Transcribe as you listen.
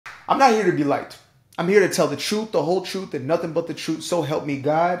I'm not here to be liked. I'm here to tell the truth, the whole truth, and nothing but the truth. So help me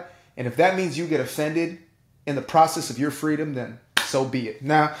God. And if that means you get offended in the process of your freedom, then so be it.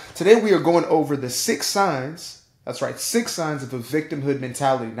 Now, today we are going over the 6 signs. That's right, 6 signs of a victimhood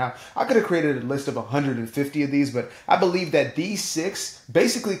mentality. Now, I could have created a list of 150 of these, but I believe that these 6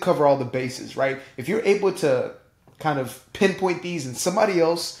 basically cover all the bases, right? If you're able to kind of pinpoint these in somebody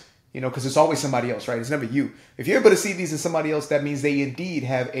else, because it's always somebody else, right? It's never you. If you're able to see these in somebody else, that means they indeed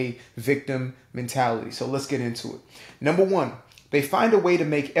have a victim mentality. So let's get into it. Number 1. They find a way to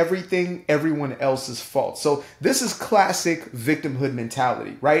make everything everyone else's fault. So this is classic victimhood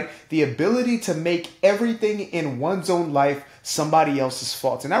mentality, right? The ability to make everything in one's own life somebody else's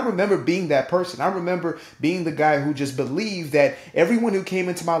fault. And I remember being that person. I remember being the guy who just believed that everyone who came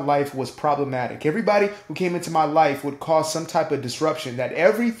into my life was problematic. Everybody who came into my life would cause some type of disruption, that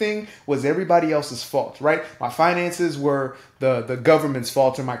everything was everybody else's fault, right? My finances were the government's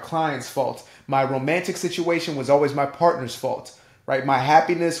fault or my client's fault. My romantic situation was always my partner's fault. Right? My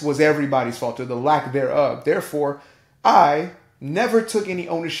happiness was everybody's fault or the lack thereof. Therefore, I never took any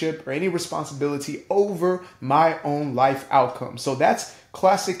ownership or any responsibility over my own life outcome. So that's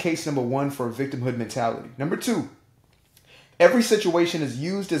classic case number 1 for victimhood mentality. Number 2, every situation is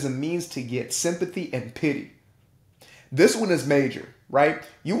used as a means to get sympathy and pity. This one is major, right?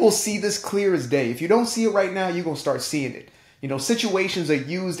 You will see this clear as day. If you don't see it right now, you're going to start seeing it. Situations are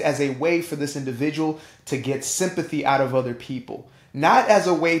used as a way for this individual to get sympathy out of other people. Not as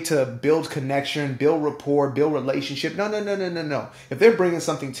a way to build connection, build rapport, build relationship. No. If they're bringing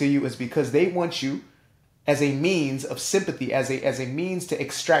something to you, it's because they want you as a means of sympathy, as a means to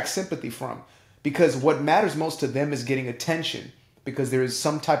extract sympathy from. Because what matters most to them is getting attention, because there is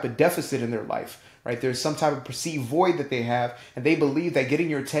some type of deficit in their life, right? There's some type of perceived void that they have, and they believe that getting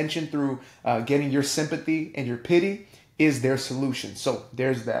your attention through getting your sympathy and your pity is their solution. So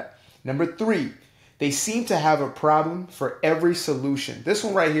there's that. Number 3, they seem to have a problem for every solution. This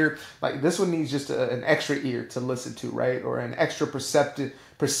one right here, like this one needs just an extra ear to listen to, right? Or an extra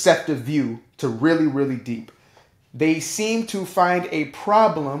perceptive view to really, really deep. They seem to find a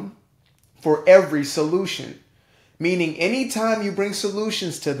problem for every solution. Meaning anytime you bring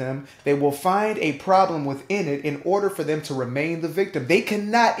solutions to them, they will find a problem within it in order for them to remain the victim. They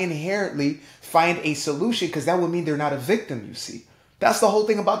cannot inherently find a solution because that would mean they're not a victim, you see. That's the whole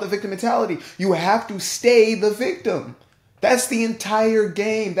thing about the victim mentality. You have to stay the victim. That's the entire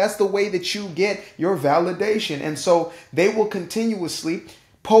game. That's the way that you get your validation. And so they will continuously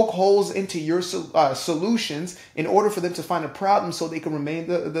poke holes into your solutions in order for them to find a problem so they can remain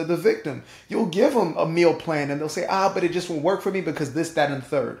the victim. You'll give them a meal plan and they'll say, but it just won't work for me because this, that, and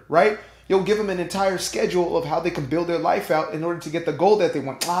third, right? You'll give them an entire schedule of how they can build their life out in order to get the goal that they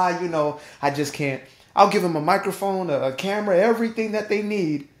want. I just can't. I'll give them a microphone, a camera, everything that they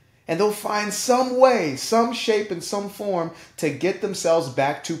need. And they'll find some way, some shape, and some form to get themselves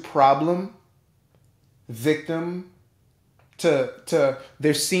back to problem, victim, to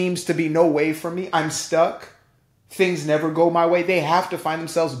there seems to be no way for me. I'm stuck. Things never go my way. They have to find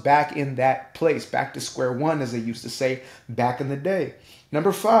themselves back in that place, back to square one, as they used to say back in the day.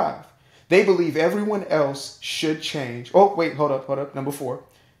 Number 5, they believe everyone else should change. Oh, wait, hold up. Number 4,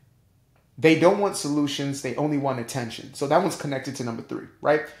 they don't want solutions. They only want attention. So that one's connected to number 3,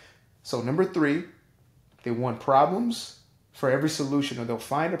 right? So number 3, they want problems for every solution, or they'll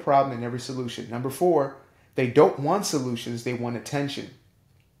find a problem in every solution. Number 4, they don't want solutions. They want attention.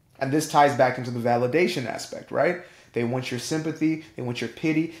 And this ties back into the validation aspect, right? They want your sympathy. They want your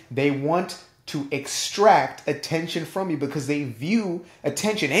pity. They want to extract attention from you because they view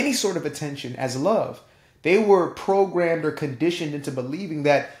attention, any sort of attention, as love. They were programmed or conditioned into believing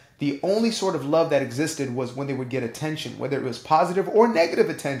that the only sort of love that existed was when they would get attention, whether it was positive or negative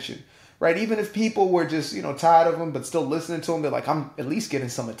attention, right? Even if people were just, tired of them, but still listening to them, they're like, I'm at least getting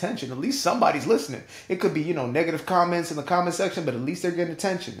some attention. At least somebody's listening. It could be, negative comments in the comment section, but at least they're getting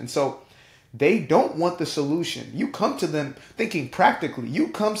attention. And so they don't want the solution. You come to them thinking practically. You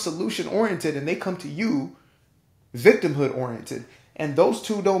come solution oriented and they come to you victimhood oriented. And those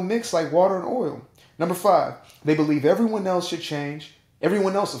two don't mix like water and oil. Number 5, they believe everyone else should change.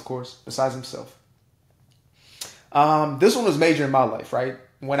 Everyone else, of course, besides himself. This one was major in my life, right?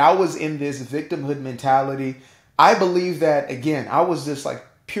 When I was in this victimhood mentality, I believe that, again, I was this like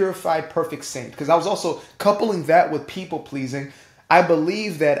purified, perfect saint, because I was also coupling that with people pleasing. I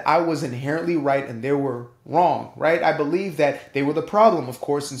believe that I was inherently right and they were wrong, right? I believe that they were the problem, of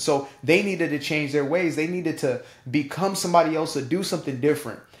course. And so they needed to change their ways. They needed to become somebody else or do something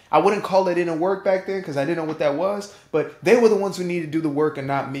different. I wouldn't call it inner work back then because I didn't know what that was, but they were the ones who needed to do the work and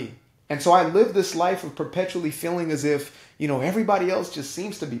not me. And so I lived this life of perpetually feeling as if, everybody else just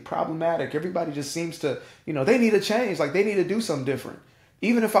seems to be problematic. Everybody just seems to, they need a change. Like they need to do something different.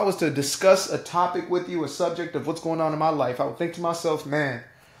 Even if I was to discuss a topic with you, a subject of what's going on in my life, I would think to myself, man,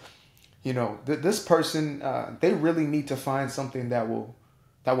 this person, they really need to find something that will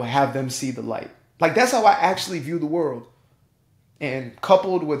have them see the light. Like that's how I actually view the world. And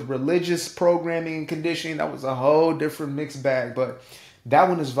coupled with religious programming and conditioning, that was a whole different mixed bag. But that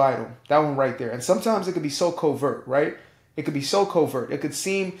one is vital. That one right there. And sometimes it could be so covert, right? It could be so covert. It could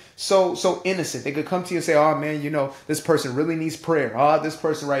seem so innocent. They could come to you and say, oh, man, this person really needs prayer. Oh, this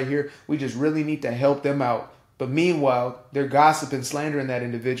person right here, we just really need to help them out. But meanwhile, they're gossiping, slandering that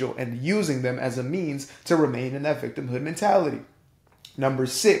individual and using them as a means to remain in that victimhood mentality. Number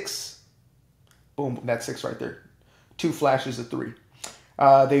 6. Boom, that's 6 right there. 2 flashes of 3.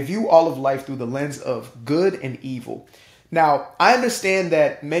 They view all of life through the lens of good and evil. Now, I understand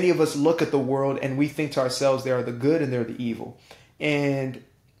that many of us look at the world and we think to ourselves, they are the good and they're the evil. And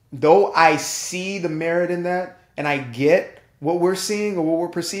though I see the merit in that and I get what we're seeing or what we're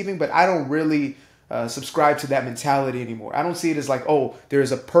perceiving, but I don't really subscribe to that mentality anymore. I don't see it as like, oh,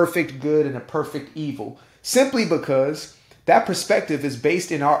 there's a perfect good and a perfect evil, simply because that perspective is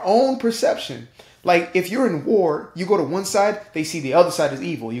based in our own perception. Like if you're in war, you go to one side, they see the other side as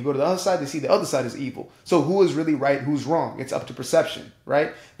evil. You go to the other side, they see the other side as evil. So who is really right? Who's wrong? It's up to perception,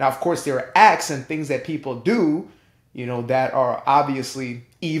 right? Now, of course, there are acts and things that people do, that are obviously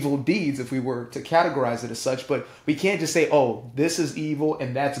evil deeds if we were to categorize it as such. But we can't just say, oh, this is evil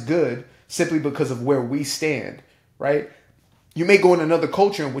and that's good simply because of where we stand, right? You may go in another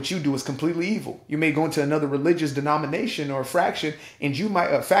culture and what you do is completely evil. You may go into another religious denomination or faction and you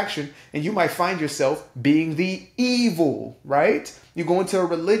might find yourself being the evil, right? You go into a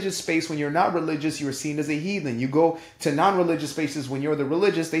religious space when you're not religious, you are seen as a heathen. You go to non-religious spaces when you're the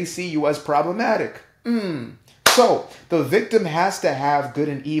religious, they see you as problematic. So the victim has to have good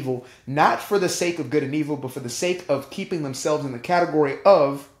and evil, not for the sake of good and evil, but for the sake of keeping themselves in the category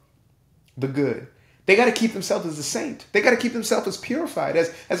of the good. They got to keep themselves as a saint. They got to keep themselves as purified,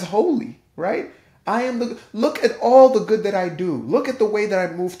 as holy, right? Look at all the good that I do. Look at the way that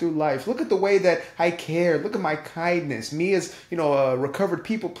I move through life. Look at the way that I care. Look at my kindness. Me as, a recovered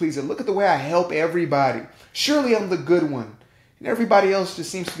people pleaser. Look at the way I help everybody. Surely I'm the good one. And everybody else just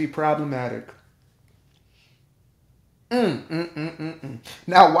seems to be problematic.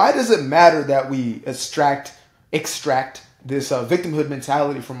 Now, why does it matter that we extract this victimhood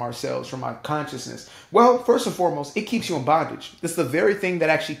mentality from ourselves, from our consciousness? Well, first and foremost, it keeps you in bondage. It's the very thing that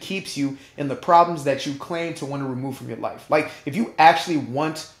actually keeps you in the problems that you claim to want to remove from your life. Like if you actually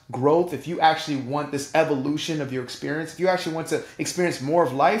want growth, if you actually want this evolution of your experience, if you actually want to experience more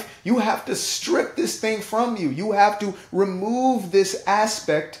of life, you have to strip this thing from you. You have to remove this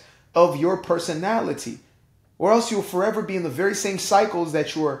aspect of your personality, or else you'll forever be in the very same cycles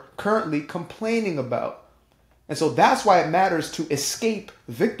that you are currently complaining about. And so that's why it matters to escape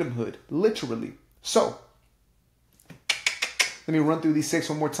victimhood, literally. So let me run through these 6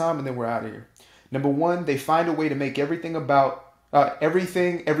 one more time and then we're out of here. Number 1, they find a way to make everything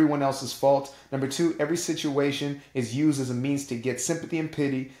everyone else's fault. Number 2, every situation is used as a means to get sympathy and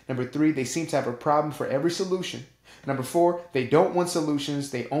pity. Number 3, they seem to have a problem for every solution. Number 4, they don't want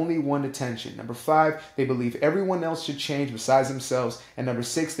solutions, they only want attention. Number 5, they believe everyone else should change besides themselves. And number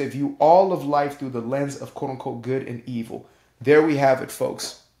 6, they view all of life through the lens of quote-unquote good and evil. There we have it,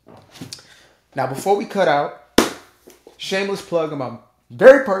 folks. Now, before we cut out, shameless plug on my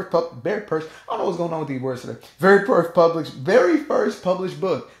very first, I don't know what's going on with these words today. Very first published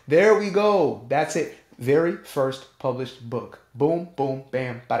book. There we go. That's it. Very first published book. Boom, boom,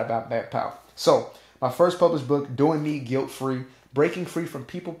 bam, bada, bam, bam, pow. So, my first published book, Doing Me Guilt-Free, Breaking Free from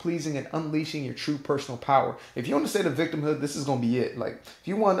People-Pleasing and Unleashing Your True Personal Power. If you understand the victimhood, this is going to be it. Like, if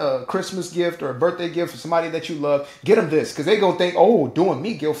you want a Christmas gift or a birthday gift for somebody that you love, get them this. Because they're going to think, oh, doing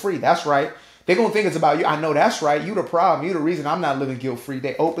me guilt-free, that's right. They're going to think it's about you. I know that's right. You the problem. You the reason I'm not living guilt-free.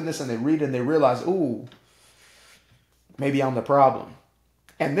 They open this and they read it and they realize, ooh, maybe I'm the problem.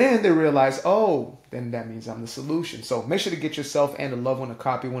 And then they realize, oh, then that means I'm the solution. So make sure to get yourself and a loved one a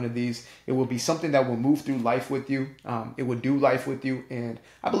copy of one of these. It will be something that will move through life with you. It will do life with you. And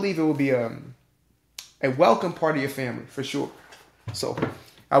I believe it will be a welcome part of your family for sure. So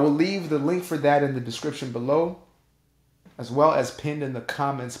I will leave the link for that in the description below, as well as pinned in the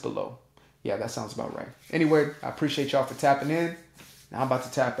comments below. Yeah, that sounds about right. Anyway, I appreciate y'all for tapping in. Now I'm about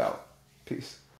to tap out. Peace.